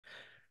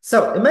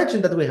So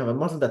imagine that we have a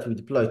model that we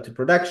deploy to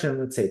production,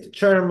 let's say the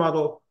churn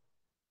model,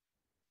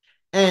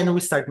 and we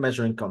start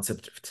measuring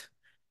concept drift.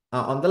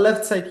 On the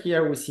left side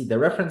here, we see the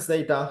reference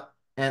data,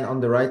 and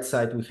on the right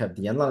side, we have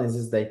the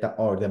analysis data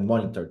or the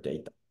monitor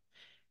data.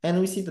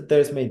 And we see that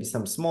there's maybe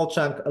some small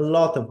chunk, a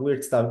lot of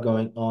weird stuff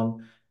going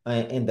on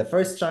in the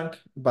first chunk,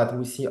 but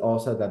we see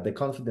also that the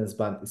confidence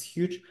band is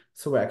huge.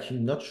 So we're actually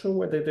not sure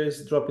whether there is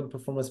a drop in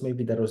performance.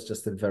 Maybe that was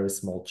just a very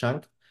small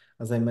chunk.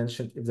 As I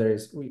mentioned, if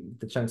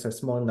the chunks are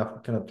small enough,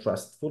 we cannot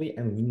trust fully,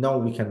 and we know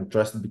we can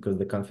trust it because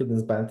the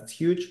confidence band is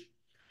huge.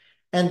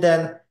 And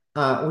then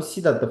we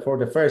see that for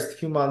the first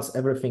few months,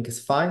 everything is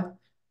fine.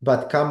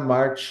 But come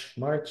March,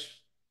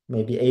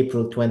 maybe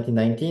April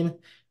 2019,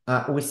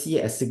 we see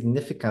a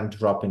significant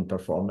drop in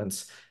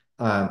performance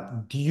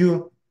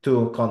due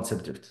to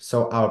concept drift.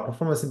 So our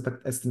performance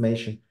impact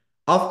estimation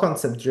of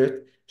concept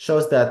drift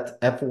shows that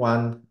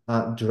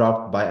F1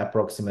 dropped by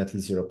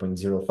approximately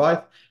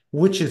 0.05,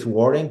 which is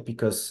worrying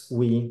because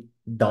we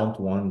don't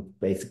want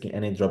basically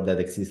any drop that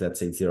exceeds, let's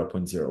say,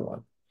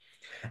 0.01.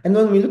 And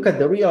when we look at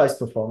the realized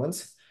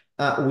performance,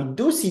 we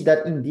do see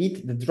that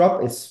indeed the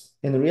drop is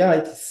in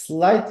reality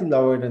slightly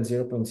lower than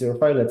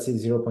 0.05, let's say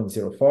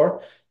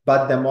 0.04,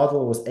 but the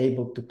model was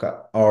able to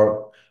cut,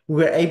 or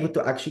we were able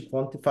to actually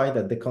quantify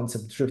that the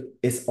concept drift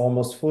is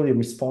almost fully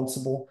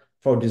responsible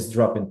for this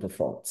drop in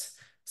performance.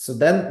 So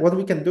then what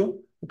we can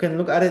do, we can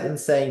look at it and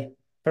say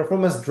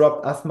performance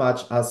dropped as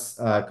much as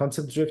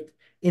concept drift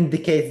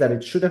indicates that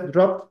it should have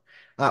dropped,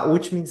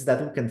 which means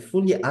that we can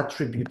fully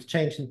attribute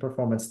change in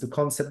performance to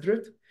concept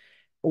drift,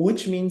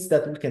 which means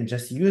that we can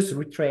just use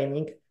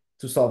retraining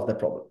to solve the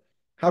problem.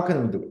 How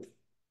can we do it?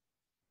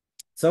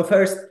 So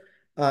first,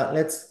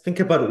 let's think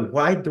about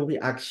why do we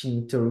actually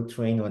need to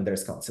retrain when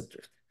there's concept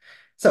drift.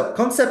 So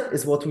concept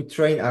is what we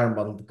train our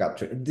model to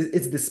capture.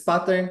 It's this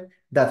pattern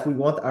that we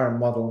want our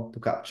model to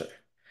capture.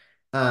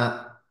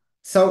 Uh,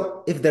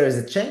 so if there is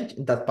a change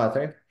in that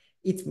pattern,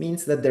 it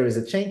means that there is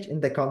a change in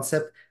the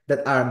concept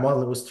that our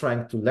model was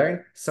trying to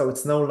learn. So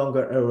it's no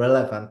longer a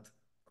relevant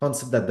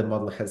concept that the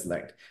model has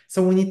learned.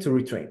 So we need to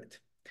retrain it.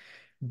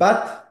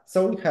 But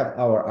so we have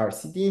our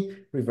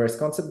RCD, reverse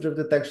concept drift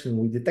detection.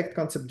 We detect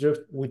concept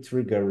drift, we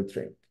trigger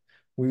retrain.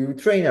 We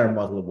retrain our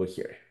model over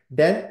here.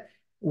 Then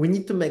we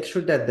need to make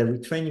sure that the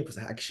retraining was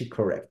actually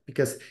correct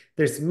because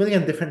there's a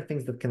million different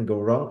things that can go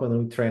wrong when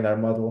we train our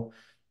model.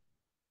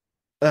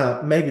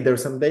 Maybe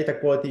there's some data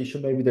quality issue,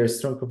 maybe there's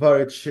strong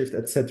coverage shift,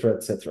 etc.,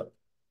 etc.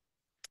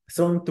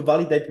 So we need to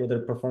validate whether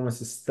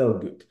performance is still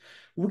good.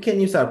 We can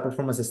use our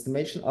performance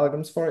estimation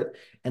algorithms for it.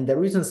 And the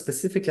reason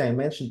specifically I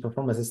mentioned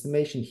performance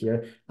estimation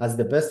here as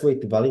the best way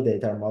to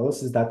validate our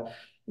models is that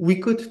we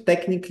could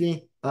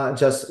technically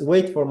just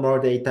wait for more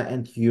data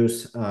and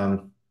use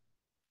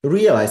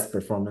realized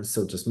performance,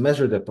 so just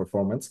measure the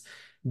performance,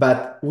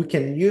 but we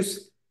can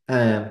use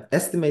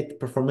estimate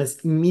performance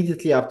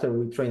immediately after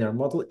we train our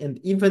model. And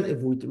even if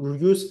we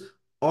use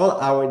all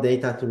our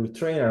data to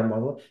retrain our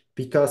model,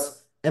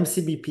 because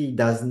MCBP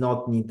does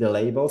not need the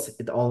labels,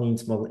 it only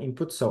needs model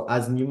inputs. So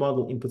as new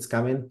model inputs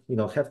come in, we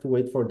don't have to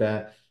wait for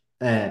the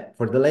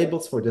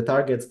labels, for the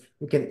targets,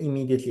 we can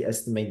immediately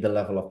estimate the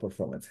level of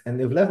performance. And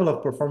if level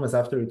of performance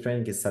after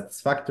retraining is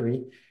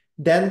satisfactory,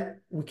 then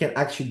we can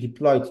actually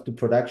deploy it to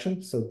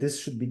production. So this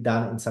should be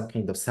done in some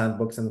kind of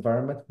sandbox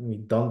environment. We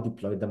don't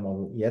deploy the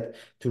model yet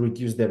to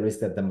reduce the risk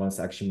that the model is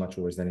actually much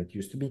worse than it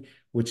used to be,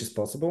 which is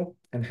possible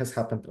and has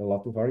happened a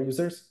lot with our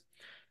users.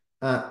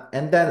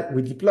 And then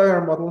we deploy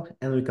our model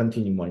and we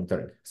continue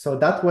monitoring. So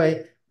that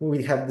way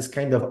we have this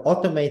kind of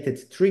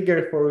automated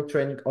trigger for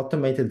retraining,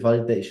 automated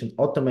validation,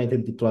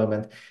 automated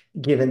deployment,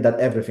 given that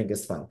everything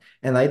is fine.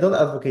 And I don't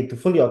advocate to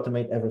fully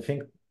automate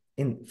everything.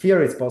 In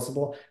theory, it's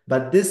possible,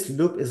 but this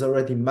loop is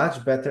already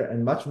much better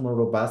and much more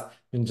robust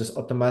than just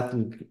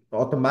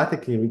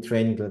automatically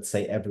retraining, let's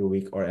say, every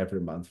week or every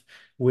month,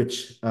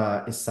 which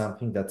is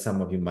something that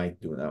some of you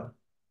might do now.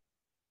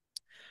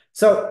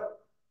 So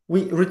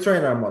we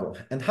retrain our model.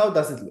 And how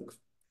does it look?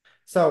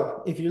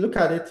 So if you look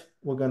at it,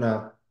 we're going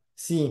to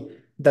see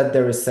that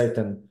there is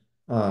certain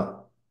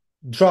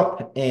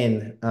drop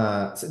in,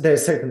 so there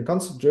is certain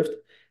concept drift.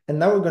 And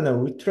now we're going to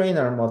retrain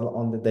our model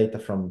on the data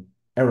from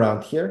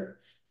around here.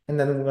 And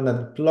then we're going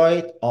to deploy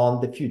it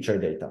on the future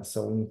data.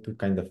 So we need to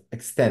kind of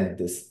extend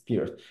this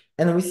period.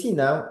 And we see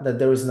now that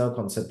there is no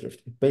concept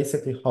drift. It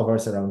basically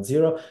hovers around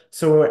 0.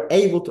 So we're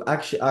able to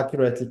actually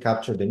accurately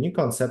capture the new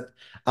concept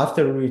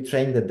after we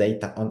retrain the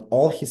data on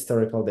all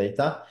historical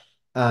data.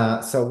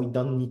 So we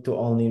don't need to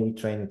only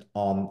retrain it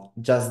on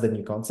just the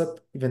new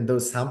concept, even though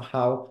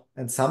somehow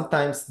and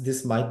sometimes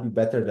this might be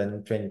better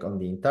than retraining on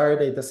the entire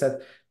data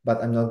set,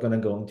 but I'm not going to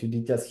go into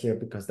details here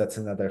because that's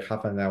another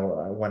half an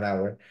hour, 1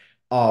 hour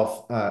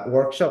of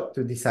workshop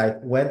to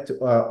decide when to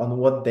on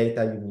what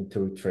data you need to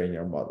retrain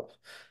your model.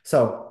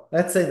 So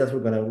let's say that we're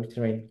going to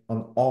retrain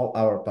on all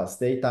our past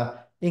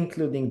data,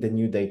 including the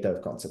new data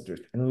of concept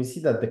drift. And we see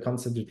that the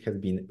concept drift has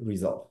been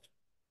resolved.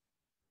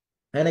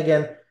 And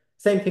again,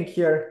 same thing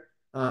here.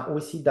 We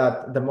see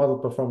that the model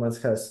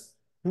performance has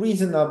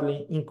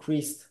reasonably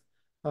increased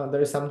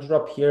There is some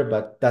drop here,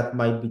 but that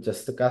might be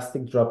just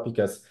stochastic drop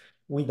because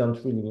we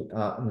don't really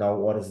know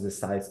what is the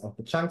size of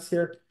the chunks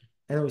here.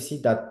 And we see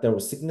that there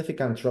was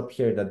significant drop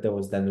here that there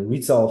was then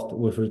resolved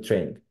with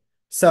retraining.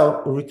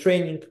 So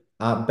retraining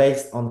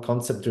based on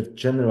concept drift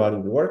generally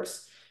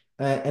works.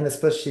 And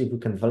especially if we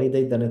can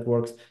validate that it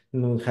works,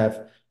 then we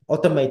have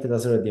automated,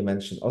 as already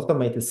mentioned,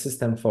 automated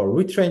system for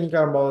retraining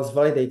our models,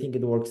 validating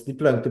it works,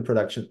 deploying to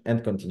production,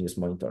 and continuous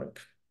monitoring.